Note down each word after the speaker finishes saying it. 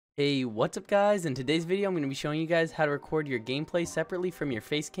Hey, what's up guys? In today's video I'm going to be showing you guys how to record your gameplay separately from your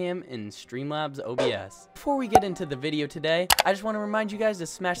Facecam in Streamlabs OBS. Before we get into the video today, I just want to remind you guys to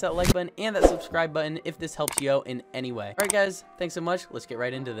smash that like button and that subscribe button if this helps you out in any way. Alright guys, thanks so much, let's get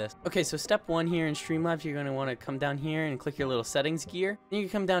right into this. Okay, so step 1 here in Streamlabs, you're going to want to come down here and click your little settings gear. Then you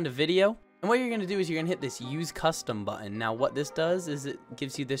can come down to video. And what you're going to do is you're going to hit this use custom button. Now what this does is it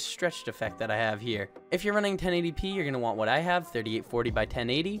gives you this stretched effect that I have here. If you're running 1080p, you're going to want what I have, 3840 by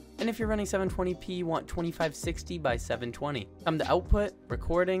 1080. And if you're running 720p, you want 2560 by 720. Come to output,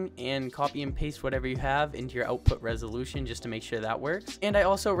 recording, and copy and paste whatever you have into your output resolution just to make sure that works. And I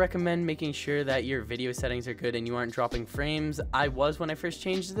also recommend making sure that your video settings are good and you aren't dropping frames. I was when I first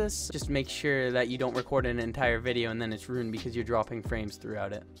changed this. Just make sure that you don't record an entire video and then it's ruined because you're dropping frames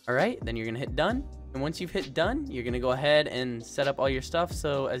throughout it. Alright, then you're going to hit done. And once you've hit done, you're going to go ahead and set up all your stuff.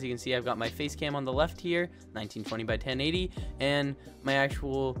 So as you can see, I've got my Facecam on the left here, 1920 by 1080, and my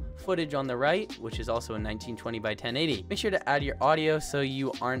actual footage on the right, which is also a 1920 by 1080. Make sure to add your audio so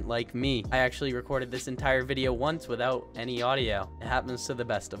you aren't like me. I actually recorded this entire video once without any audio. It happens to the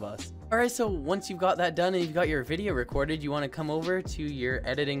best of us. Alright, so once you've got that done and you've got your video recorded, you want to come over to your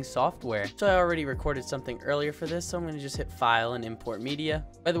editing software. So I already recorded something earlier for this, so I'm going to just hit File and Import Media.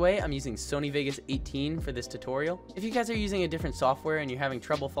 By the way, I'm using Sony Vegas 18 for this tutorial. If you guys are using a different software and you're having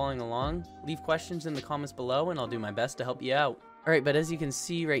trouble following along, leave questions in the comments below and I'll do my best to help you out. Alright, but as you can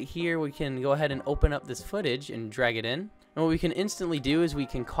see right here, we can go ahead and open up this footage and drag it in. And what we can instantly do is we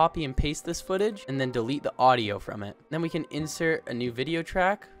can copy and paste this footage and then delete the audio from it. Then we can insert a new video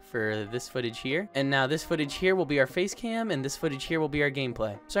track for this footage here. And now this footage here will be our Facecam and this footage here will be our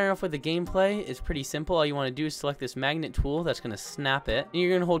gameplay. Starting off with the gameplay is pretty simple. All you want to do is select this magnet tool that's going to snap it. And you're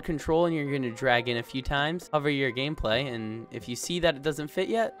going to hold control and you're going to drag in a few times, hover your gameplay, and if you see that it doesn't fit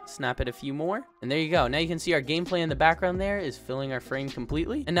yet, snap it a few more. And there you go. Now you can see our gameplay in the background there is filling our frame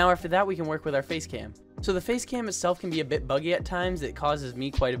completely. And now after that we can work with our Facecam. So the Facecam itself can be a bit buggy at times. It causes me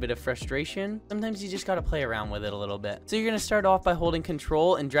quite a bit of frustration. Sometimes you just gotta play around with it a little bit. So you're gonna start off by holding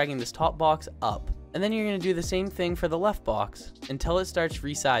control and dragging this top box up. And then you're gonna do the same thing for the left box until it starts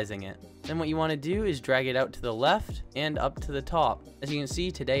resizing it. Then what you want to do is drag it out to the left and up to the top. As you can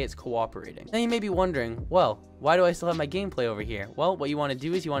see, today it's cooperating. Now you may be wondering, well, why do I still have my gameplay over here? Well, what you want to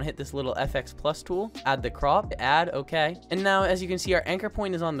do is you want to hit this little FX plus tool, add the crop, add, okay. And now as you can see, our anchor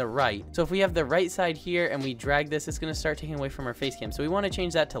point is on the right. So if we have the right side here and we drag this, it's going to start taking away from our Facecam. So we want to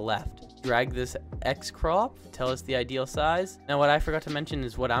change that to left. Drag this X crop, tell us the ideal size. Now what I forgot to mention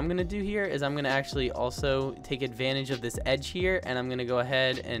is what I'm going to do here is I'm going to actually also take advantage of this edge here and I'm going to go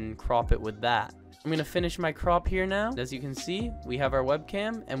ahead and crop it with that. I'm going to finish my crop here now. As you can see, we have our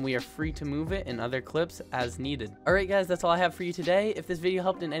webcam and we are free to move it in other clips as needed. Alright guys, that's all I have for you today. If this video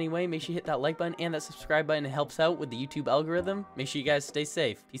helped in any way, make sure you hit that like button and that subscribe button. It helps out with the YouTube algorithm. Make sure you guys stay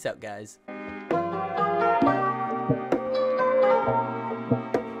safe. Peace out guys.